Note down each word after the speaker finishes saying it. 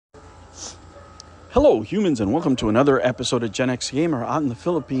Hello, humans, and welcome to another episode of Gen X Gamer out in the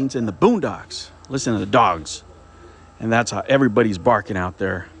Philippines in the boondocks. Listen to the dogs. And that's how everybody's barking out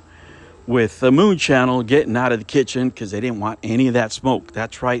there with the Moon Channel getting out of the kitchen because they didn't want any of that smoke.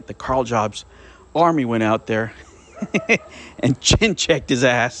 That's right, the Carl Jobs army went out there and chin checked his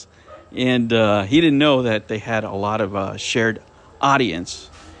ass. And he didn't know that they had a lot of shared audience.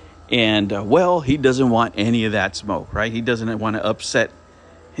 And, he doesn't want any of that smoke, right? He doesn't want to upset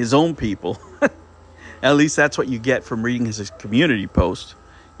his own people. At least that's what you get from reading his community post.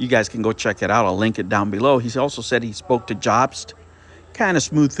 You guys can go check it out. I'll link it down below. He also said he spoke to Jobs to kind of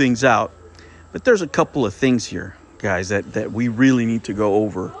smooth things out. But there's a couple of things here, guys, that we really need to go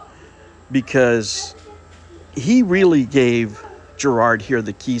over. Because he really gave Gerard here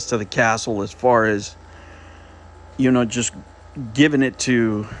the keys to the castle as far as, just giving it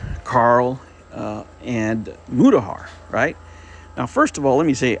to Carl and Mudahar, right? Now, first of all, let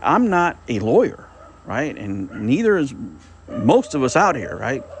me say, I'm not a lawyer. Right? And neither is most of us out here,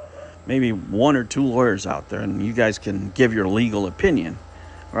 right? Maybe one or two lawyers out there, and you guys can give your legal opinion,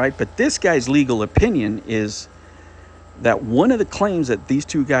 right? But this guy's legal opinion is that one of the claims that these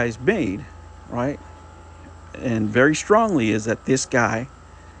two guys made, right, and very strongly, is that this guy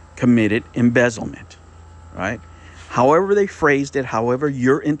committed embezzlement, right? However they phrased it, however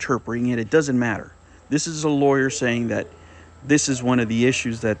you're interpreting it, it doesn't matter. This is a lawyer saying that this is one of the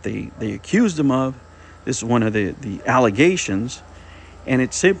issues that they accused him of. This is one of the allegations, and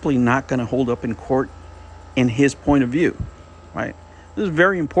it's simply not going to hold up in court in his point of view, right? This is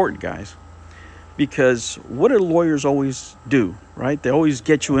very important, guys, because what do lawyers always do, right? They always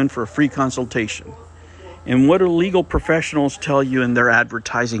get you in for a free consultation. And what do legal professionals tell you in their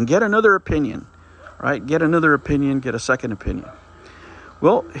advertising? Get another opinion, right? Get another opinion, get a second opinion.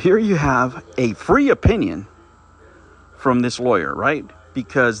 Well, here you have a free opinion from this lawyer, right?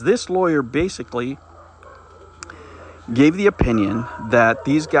 Because this lawyer basically gave the opinion that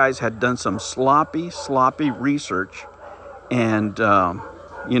these guys had done some sloppy research and,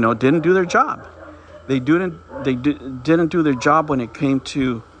 didn't do their job. They didn't do their job when it came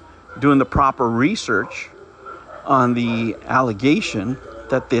to doing the proper research on the allegation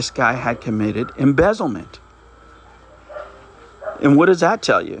that this guy had committed embezzlement. And what does that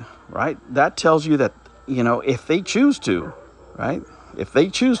tell you, right? That tells you that, if they choose to, right? If they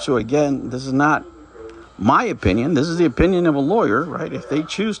choose to, again, this is not my opinion. This is the opinion of a lawyer, right? If they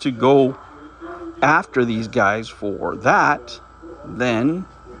choose to go after these guys for that, then,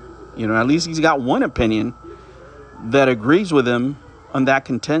 at least he's got one opinion that agrees with him on that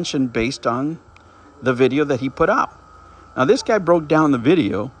contention based on the video that he put out. Now, this guy broke down the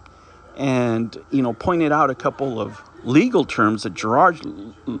video and, pointed out a couple of legal terms that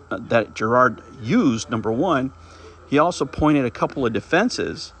Gerard used. Number one, he also pointed a couple of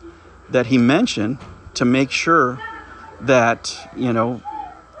defenses that he mentioned to make sure that,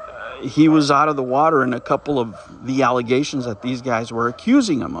 he was out of the water in a couple of the allegations that these guys were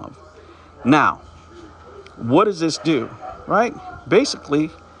accusing him of. Now, what does this do, right? Basically,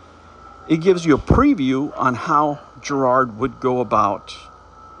 it gives you a preview on how Gerard would go about,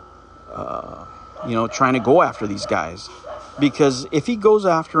 trying to go after these guys. Because if he goes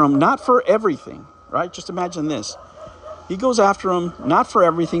after them, not for everything, right? Just imagine this. He goes after them, not for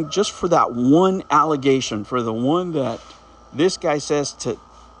everything, just for that one allegation, for the one that this guy says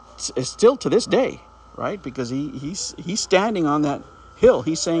is still to this day, right? Because he's standing on that hill.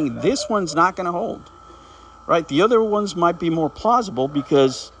 He's saying this one's not going to hold, right? The other ones might be more plausible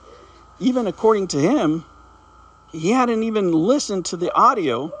because even according to him, he hadn't even listened to the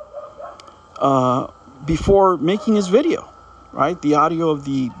audio before making his video, right? The audio of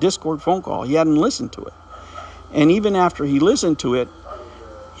the Discord phone call. He hadn't listened to it. And even after he listened to it,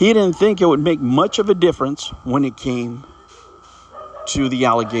 he didn't think it would make much of a difference when it came to the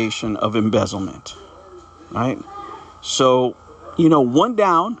allegation of embezzlement, right? So, one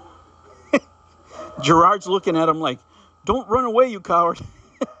down. Gerard's looking at him like, don't run away, you coward.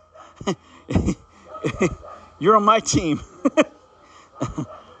 You're on my team.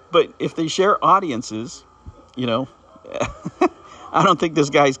 But if they share audiences, I don't think this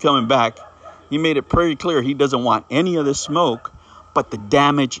guy's coming back. He made it pretty clear he doesn't want any of this smoke, but the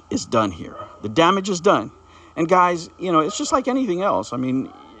damage is done here. The damage is done. And guys, it's just like anything else. I mean,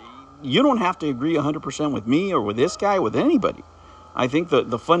 you don't have to agree 100% with me or with this guy, with anybody. I think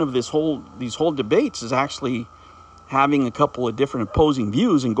the fun of these whole debates is actually having a couple of different opposing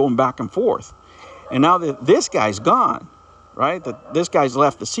views and going back and forth. And now that this guy's gone, right, that this guy's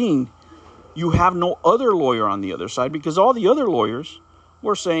left the scene, you have no other lawyer on the other side because all the other lawyers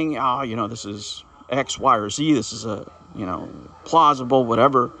were saying, this is X, Y, or Z. This is plausible,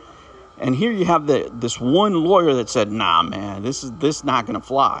 whatever. And here you have this one lawyer that said, nah, man, this not going to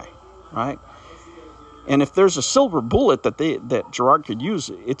fly, right? And if there's a silver bullet that Gerard could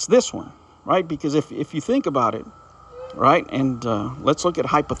use, it's this one, right? Because if you think about it, right, and let's look at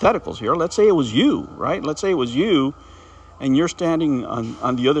hypotheticals here. Let's say it was you, right? Let's say it was you, and you're standing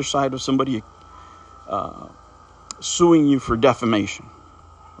on the other side of somebody suing you for defamation,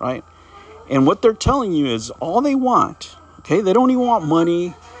 right? And what they're telling you is all they want, okay? They don't even want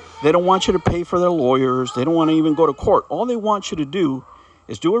money. They don't want you to pay for their lawyers. They don't want to even go to court. All they want you to do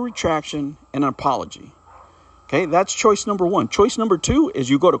is do a retraction and an apology. Okay, that's choice number one. Choice number two is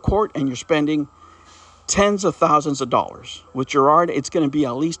you go to court and you're spending tens of thousands of dollars. With Gerard, it's going to be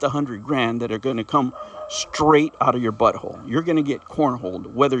at least $100,000 that are going to come straight out of your butthole. You're going to get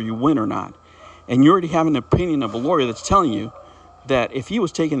cornholed whether you win or not. And you already have an opinion of a lawyer that's telling you that if he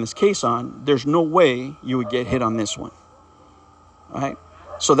was taking this case on, there's no way you would get hit on this one. All right?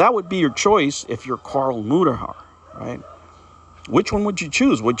 So that would be your choice if you're Carl Muderhar, right? Which one would you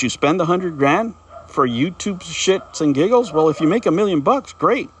choose? Would you spend $100,000 for YouTube shits and giggles? Well, if you make $1 million,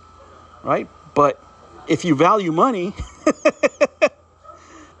 great, right? But if you value money,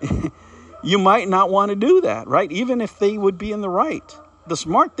 you might not want to do that, right? Even if they would be in the right. The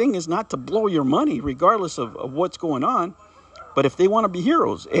smart thing is not to blow your money regardless of what's going on. But if they want to be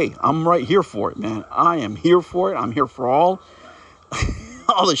heroes, hey, I'm right here for it, man. I am here for it. I'm here for all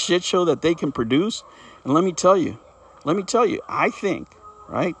the shit show that they can produce. And let me tell you, I think,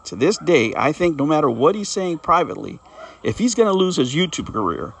 right, to this day, I think no matter what he's saying privately, if he's going to lose his YouTube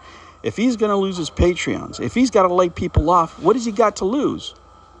career, if he's going to lose his Patreons, if he's got to lay people off, what has he got to lose,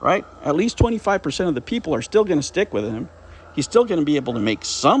 right? At least 25% of the people are still going to stick with him. He's still going to be able to make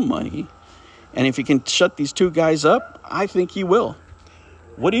some money. And if he can shut these two guys up, I think he will.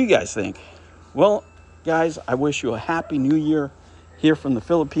 What do you guys think? Well, guys, I wish you a happy new year here from the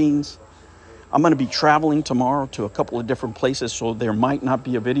Philippines. I'm going to be traveling tomorrow to a couple of different places, so there might not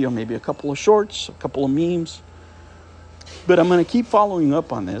be a video, maybe a couple of shorts, a couple of memes. But I'm going to keep following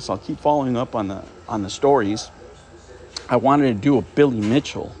up on this. I'll keep following up on the stories. I wanted to do a Billy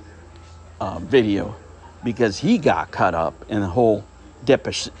Mitchell video because he got caught up in the whole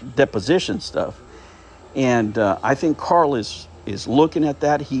deposition stuff. And I think Carl is looking at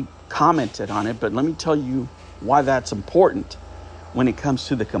that. He commented on it, but let me tell you why that's important when it comes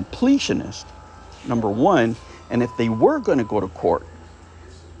to the completionist. Number one, and if they were going to go to court,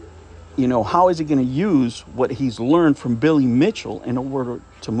 you know, how is he going to use what he's learned from Billy Mitchell in order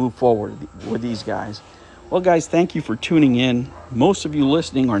to move forward with these guys? Well, guys, thank you for tuning in. Most of you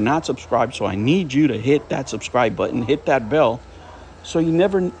listening are not subscribed, so I need you to hit that subscribe button, hit that bell, so you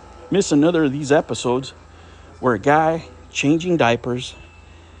never miss another of these episodes where a guy changing diapers,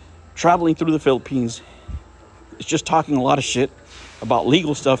 traveling through the Philippines, is just talking a lot of shit about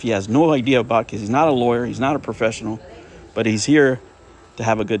legal stuff he has no idea about because he's not a lawyer, he's not a professional, but he's here to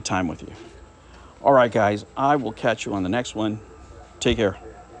have a good time with you. All right, guys, I will catch you on the next one. Take care.